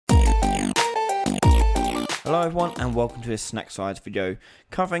Hello everyone and welcome to this SnackSize video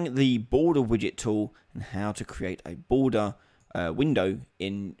covering the border widget tool and how to create a border window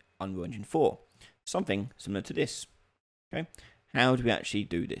in Unreal Engine 4. Something similar to this. Okay, how do we actually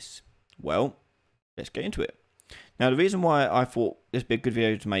do this? Well, let's get into it. Now the reason why I thought this would be a good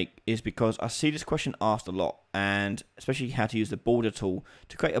video to make is because I see this question asked a lot, and especially how to use the border tool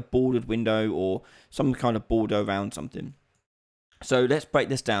to create a bordered window or some kind of border around something. So let's break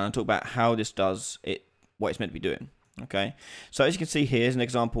this down and talk about how this does it, what it's meant to be doing. Okay, so as you can see here is an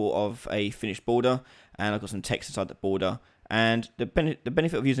example of a finished border, and I've got some text inside the border. And the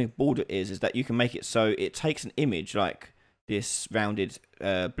benefit of using a border is that you can make it so it takes an image like this rounded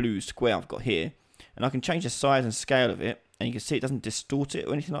blue square I've got here, and I can change the size and scale of it, and you can see it doesn't distort it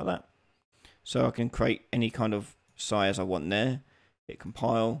or anything like that. So I can create any kind of size I want there, hit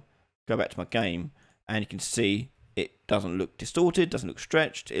compile, go back to my game, and you can see it doesn't look distorted, doesn't look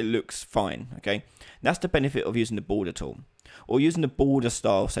stretched, it looks fine. Okay, and that's the benefit of using the border tool, or using the border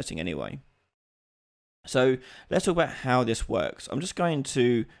style setting anyway. So let's talk about how this works. I'm just going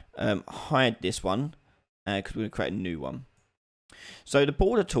to hide this one because we're going to create a new one. So the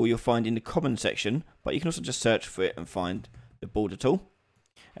border tool you'll find in the common section, but you can also just search for it and find the border tool,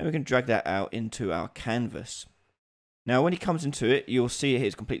 and we can drag that out into our canvas. Now when it comes into it, you'll see it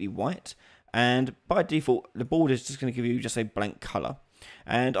is completely white, and by default the border is just going to give you just a blank color,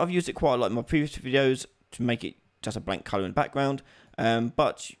 and I've used it quite a lot in my previous videos to make it just a blank color in the background,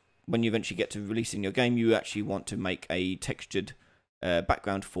 but when you eventually get to releasing your game, you actually want to make a textured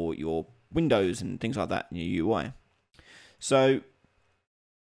background for your windows and things like that in your UI. So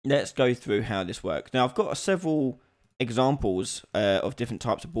let's go through how this works. Now I've got several examples of different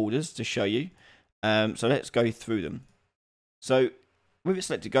types of borders to show you, so let's go through them. So with it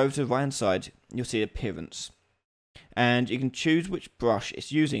selected, go to the right hand side, you'll see appearance, and you can choose which brush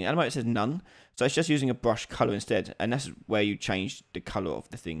it's using. At the moment it says none, so it's just using a brush color instead, and that's where you change the color of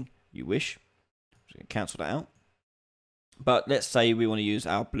the thing you wish. So you can cancel that out. But let's say we want to use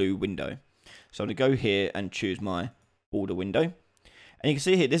our blue window, so I'm going to go here and choose my border window, and you can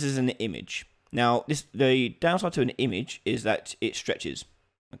see here this is an image. Now the downside to an image is that it stretches,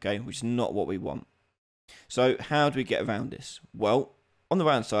 okay, which is not what we want. So how do we get around this? Well, on the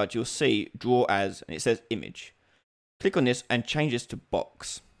right hand side you'll see draw as, and it says image. Click on this and change this to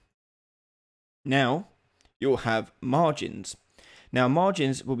box. Now you'll have margins. Now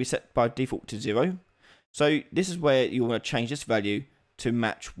margins will be set by default to 0. So this is where you want to change this value to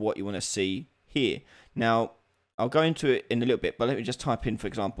match what you want to see here. Now I'll go into it in a little bit, but let me just type in, for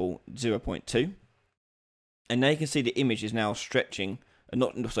example, 0.2. And now you can see the image is now stretching,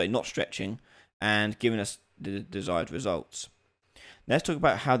 not stretching, and giving us the desired results. Now let's talk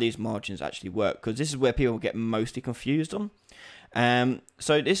about how these margins actually work, because this is where people get mostly confused on.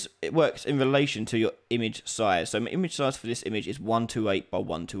 So it works in relation to your image size. So my image size for this image is 128 by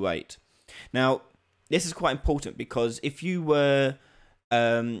 128. Now this is quite important, because if you were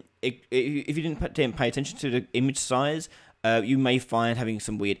if you didn't pay attention to the image size, you may find having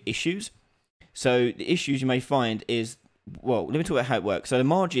some weird issues. So the issues you may find is, well, let me talk about how it works. So the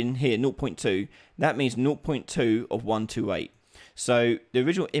margin here, 0.2, that means 0.2 of 128. So the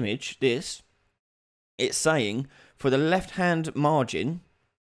original image, it's saying for the left hand margin,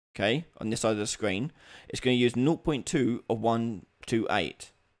 okay, on this side of the screen, it's going to use 0.2 of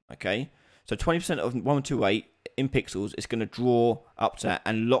 128, okay. So 20% of 128 in pixels is going to draw up to that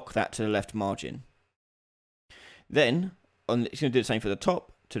and lock that to the left margin. Then it's going to do the same for the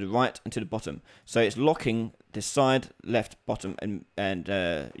top, to the right, and to the bottom. So it's locking this side, left, bottom, and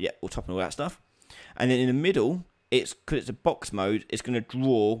yeah, all top and all that stuff. And then in the middle, because it's a box mode, it's going to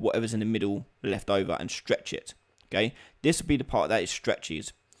draw whatever's in the middle left over and stretch it. Okay, this would be the part that it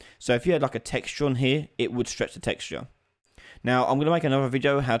stretches. So if you had like a texture on here, it would stretch the texture. Now I'm going to make another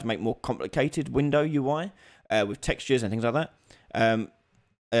video how to make more complicated window UI with textures and things like that.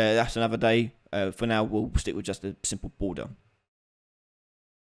 That's another day. For now, we'll stick with just a simple border.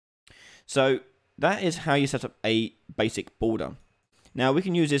 So that is how you set up a basic border. Now we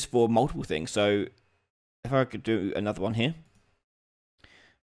can use this for multiple things. So if I could do another one here,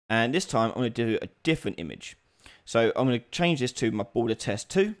 and this time I'm going to do a different image. So I'm going to change this to my border test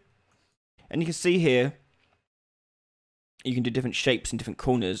 2, and you can see here you can do different shapes in different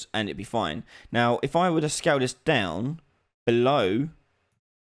corners and it'd be fine. Now if I were to scale this down below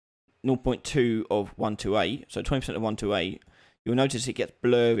 0.2 of 128, so 20% of 128, you'll notice it gets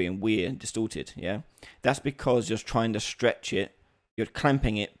blurry and weird and distorted. Yeah, that's because you're trying to stretch it, you're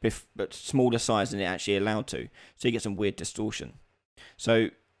clamping it but smaller size than it actually allowed to, so you get some weird distortion. So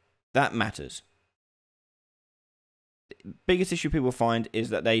that matters. The biggest issue people find is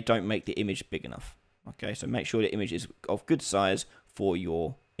that they don't make the image big enough. Okay, so make sure the image is of good size for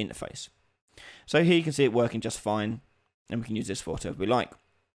your interface. So here you can see it working just fine, and we can use this for whatever we like.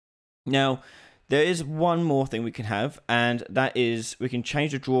 Now, there is one more thing we can have, and that is we can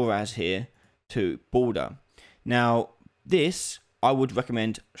change the draw as here to border. Now, this I would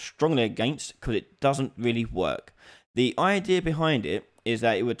recommend strongly against because it doesn't really work. The idea behind it is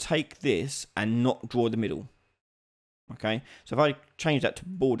that it would take this and not draw the middle. Okay, so if I change that to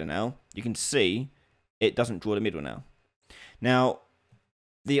border now, you can see it doesn't draw the middle now. Now,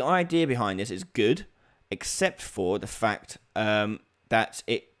 the idea behind this is good, except for the fact that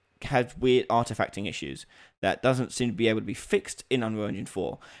it has weird artifacting issues that doesn't seem to be able to be fixed in Unreal Engine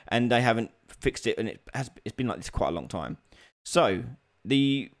 4, and they haven't fixed it, and it's been like this quite a long time. So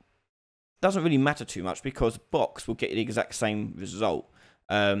doesn't really matter too much because box will get the exact same result.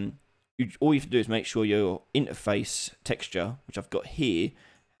 All you have to do is make sure your interface texture, which I've got here,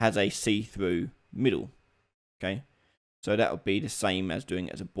 has a see-through middle. Okay, so that would be the same as doing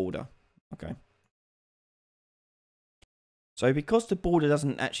it as a border. Okay. So because the border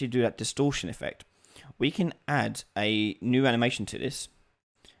doesn't actually do that distortion effect, we can add a new animation to this,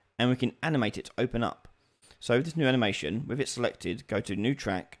 and we can animate it to open up. So with this new animation, with it selected, go to New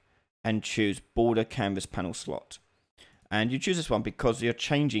Track and choose Border Canvas Panel Slot. And you choose this one because you're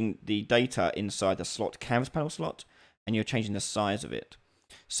changing the data inside the slot canvas panel slot, and you're changing the size of it.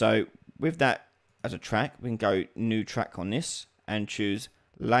 So with that as a track, we can go New Track on this and choose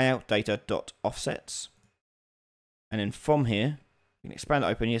Layout Data .offsets. And then from here, you can expand it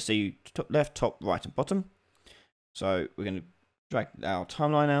open. You see top, left, top, right, and bottom. So we're going to drag our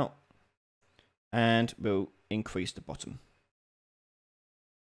timeline out, and we'll increase the bottom.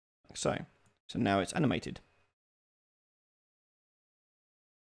 Like so. So now it's animated.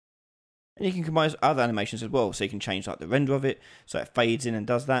 And you can combine other animations as well, so you can change like the render of it, so it fades in and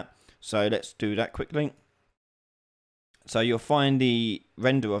does that. So let's do that quickly. So you'll find the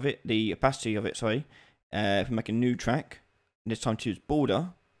render of it, the opacity of it, sorry. If we make a new track, this time choose border,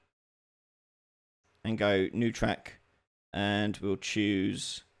 and go new track, and we'll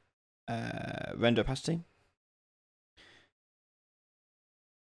choose render opacity.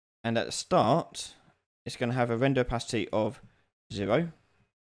 And at the start, it's going to have a render opacity of 0.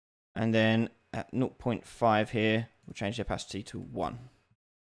 And then at 0.5 here, we'll change the opacity to 1.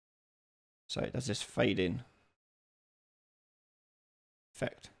 So it does this fade in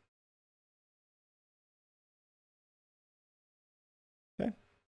effect. Okay.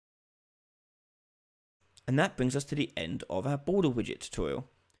 And that brings us to the end of our border widget tutorial.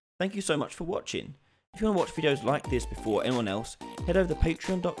 Thank you so much for watching. If you want to watch videos like this before anyone else, head over to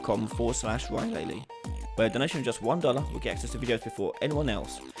patreon.com/RyanLaley, where a donation of just $1 will get access to videos before anyone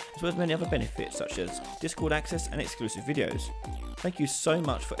else, as well as many other benefits such as Discord access and exclusive videos. Thank you so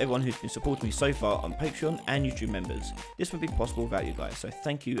much for everyone who's been supporting me so far on Patreon and YouTube members. This would be possible without you guys, so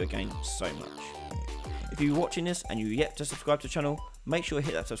thank you again so much. If you're watching this and you're yet to subscribe to the channel, make sure to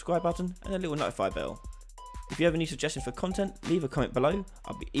hit that subscribe button and a little notify bell. If you have any suggestions for content, leave a comment below.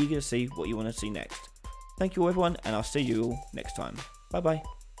 I'll be eager to see what you want to see next. Thank you all everyone, and I'll see you all next time. Bye bye.